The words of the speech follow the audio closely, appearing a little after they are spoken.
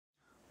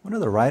One of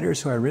the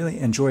writers who I really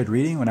enjoyed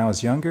reading when I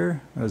was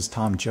younger was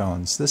Thom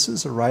Jones. This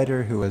is a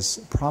writer who was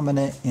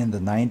prominent in the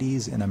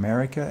 90s in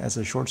America as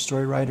a short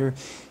story writer.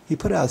 He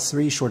put out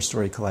 3 short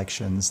story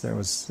collections. There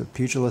was The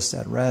Pugilist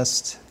at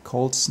Rest,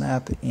 Cold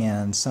Snap,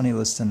 and Sonny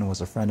Liston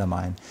was a friend of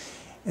mine.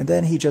 And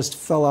then he just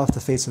fell off the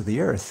face of the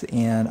earth,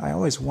 and I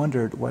always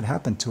wondered what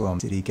happened to him.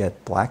 Did he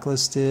get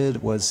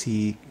blacklisted? Was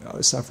he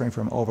suffering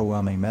from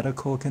overwhelming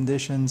medical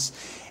conditions?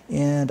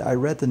 And I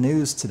read the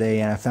news today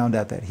and I found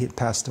out that he had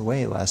passed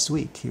away last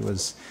week. He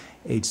was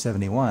age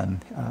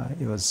 71.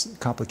 It was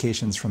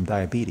complications from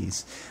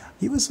diabetes.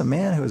 He was a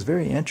man who was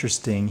very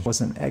interesting. He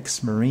was an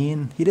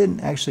ex-Marine. He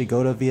didn't actually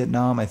go to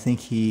Vietnam. I think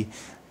he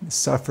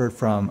suffered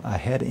from a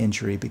head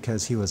injury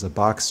because he was a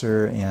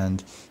boxer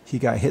and he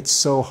got hit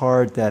so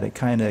hard that it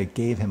kind of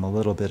gave him a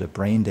little bit of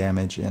brain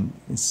damage, and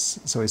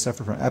so he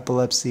suffered from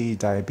epilepsy,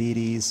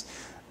 diabetes.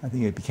 I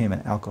think he became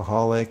an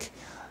alcoholic,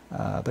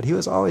 but he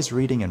was always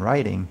reading and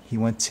writing. He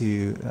went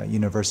to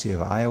University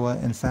of Iowa,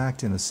 in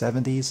fact, in the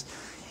 70s,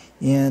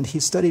 and he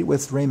studied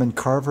with Raymond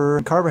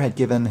Carver. Carver had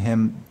given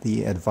him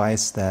the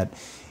advice that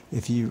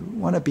if you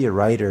want to be a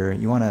writer,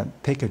 you want to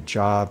pick a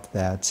job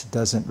that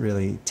doesn't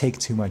really take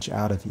too much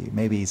out of you.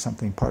 Maybe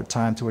something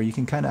part-time to where you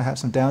can kind of have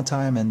some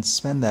downtime and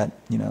spend that,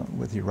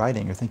 with your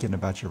writing or thinking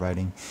about your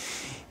writing.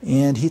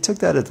 And he took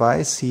that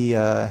advice. He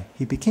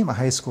became a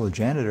high school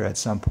janitor at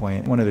some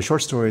point. One of his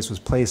short stories was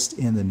placed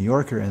in the New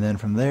Yorker, and then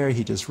from there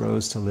he just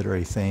rose to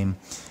literary fame.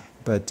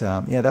 But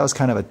yeah, that was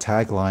kind of a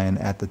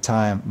tagline at the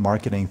time,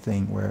 marketing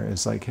thing, where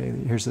it's like, hey,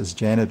 here's this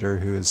janitor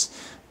who is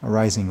a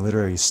rising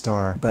literary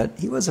star. But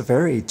he was a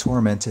very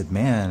tormented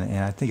man,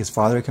 and I think his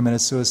father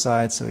committed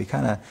suicide, so he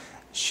kind of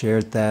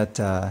shared that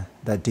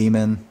that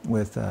demon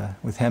with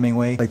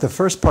Hemingway. Like the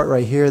first part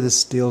right here,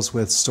 this deals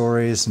with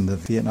stories in the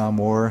Vietnam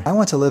War. I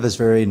Want to Live is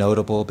very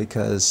notable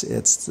because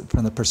it's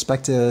from the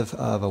perspective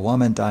of a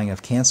woman dying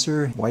of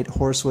cancer. White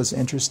Horse was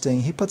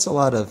interesting. He puts a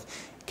lot of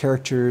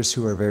characters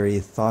who are very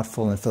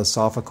thoughtful and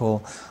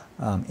philosophical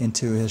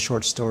into his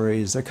short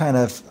stories. They're kind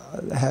of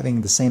having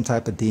the same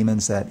type of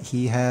demons that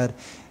he had,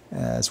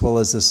 as well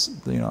as this,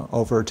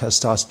 over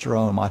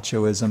testosterone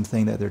machoism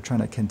thing that they're trying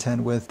to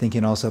contend with.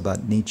 Thinking also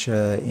about Nietzsche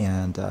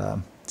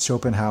and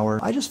Schopenhauer.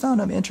 I just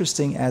found him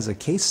interesting as a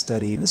case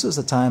study. This was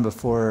a time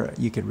before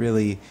you could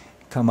really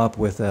come up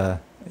with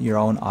your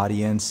own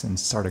audience and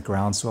start a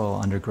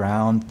groundswell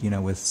underground,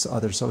 with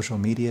other social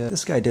media.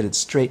 This guy did it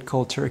straight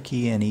cold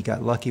turkey, and he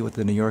got lucky with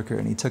the New Yorker,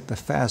 and he took the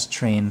fast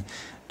train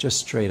just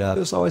straight up.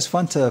 It was always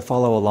fun to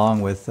follow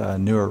along with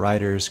newer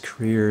writers'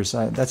 careers.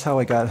 That's how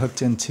I got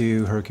hooked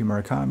into Haruki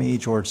Murakami,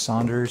 George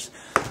Saunders.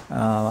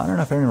 I don't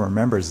know if anyone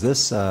remembers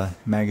this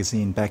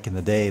magazine back in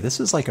the day. This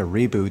is like a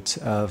reboot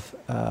of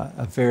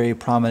a very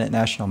prominent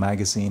national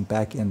magazine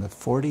back in the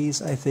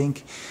 40s, I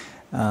think.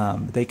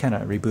 They kind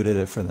of rebooted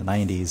it for the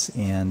 90s,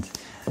 and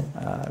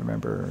I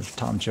remember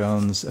Thom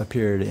Jones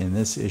appeared in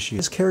this issue.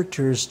 His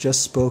characters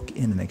just spoke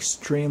in an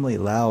extremely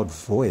loud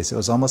voice. It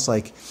was almost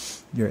like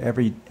your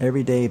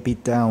everyday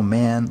beat down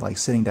man, like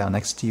sitting down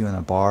next to you in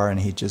a bar, and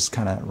he just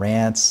kind of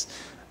rants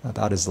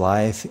about his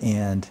life,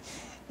 and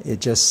it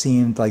just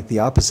seemed like the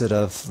opposite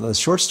of the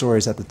short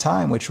stories at the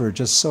time, which were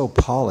just so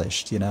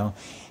polished,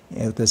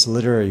 with this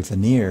literary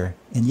veneer.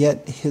 And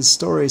yet his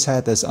stories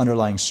had this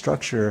underlying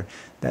structure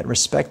that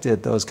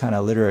respected those kind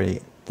of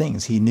literary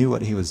things. He knew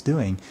what he was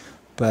doing,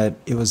 but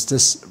it was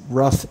this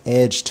rough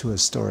edge to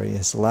his story,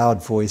 his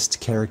loud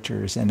voiced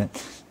characters, and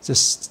it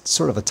just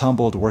sort of a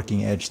tumbled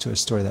working edge to a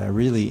story that I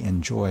really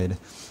enjoyed.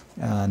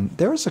 And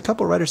there was a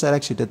couple of writers that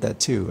actually did that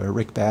too.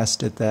 Rick Bass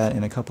did that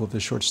in a couple of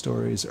his short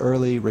stories.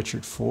 Early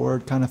Richard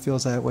Ford kind of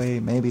feels that way.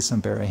 Maybe some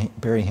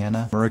Barry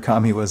Hannah.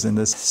 Murakami was in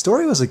this.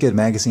 Story was a good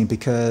magazine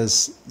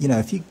because,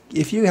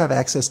 if you have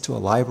access to a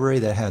library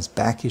that has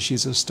back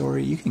issues of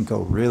Story, you can go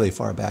really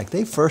far back.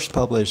 They first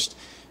published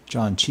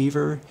John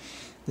Cheever.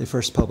 They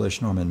first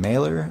published Norman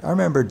Mailer. I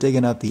remember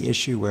digging up the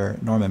issue where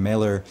Norman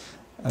Mailer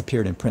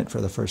appeared in print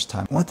for the first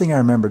time. One thing I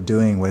remember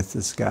doing with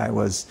this guy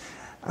was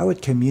I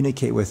would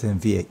communicate with him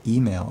via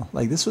email.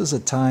 Like, this was a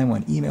time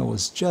when email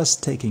was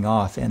just taking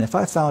off, and if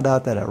I found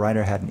out that a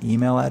writer had an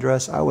email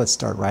address, I would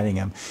start writing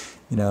him.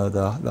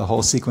 The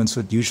whole sequence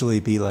would usually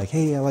be like,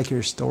 hey, I like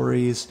your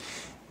stories,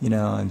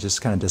 and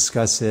just kind of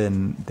discuss it,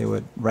 and they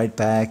would write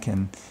back,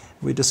 and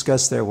we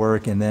discuss their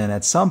work, and then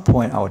at some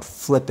point I would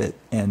flip it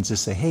and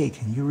just say, hey,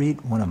 can you read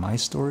one of my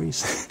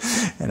stories?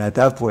 And at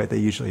that point they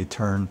usually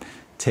turn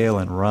tail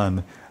and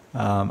run.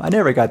 I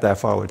never got that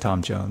far with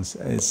Thom Jones.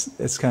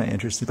 It's kind of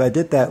interesting. But I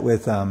did that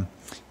with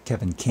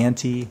Kevin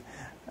Canty,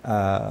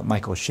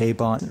 Michael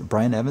Chabon.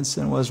 Brian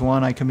Evanson was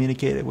one I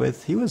communicated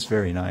with. He was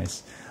very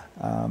nice.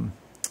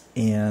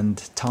 And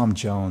Thom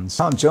Jones.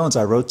 Thom Jones,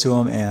 I wrote to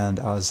him and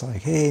I was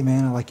like, hey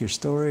man, I like your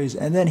stories.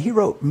 And then he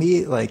wrote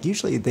me, like,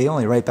 usually they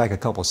only write back a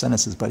couple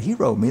sentences, but he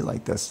wrote me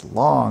like this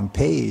long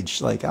page.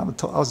 Like, I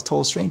was a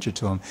total stranger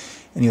to him.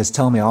 And he was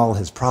telling me all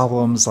his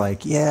problems,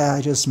 like, yeah,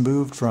 I just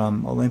moved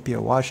from Olympia,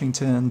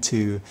 Washington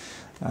to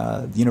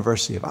the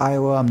University of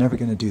Iowa. I'm never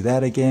going to do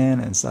that again.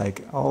 And it's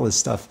like all this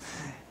stuff.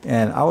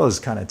 And I was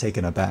kind of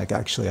taken aback,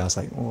 actually. I was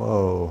like,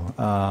 whoa.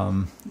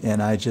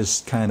 And I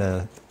just kind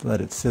of let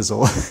it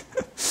fizzle.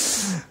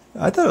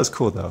 I thought it was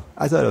cool, though.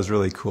 I thought it was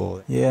really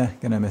cool. Yeah,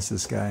 gonna miss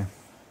this guy.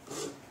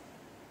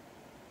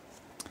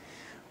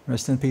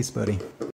 Rest in peace, buddy.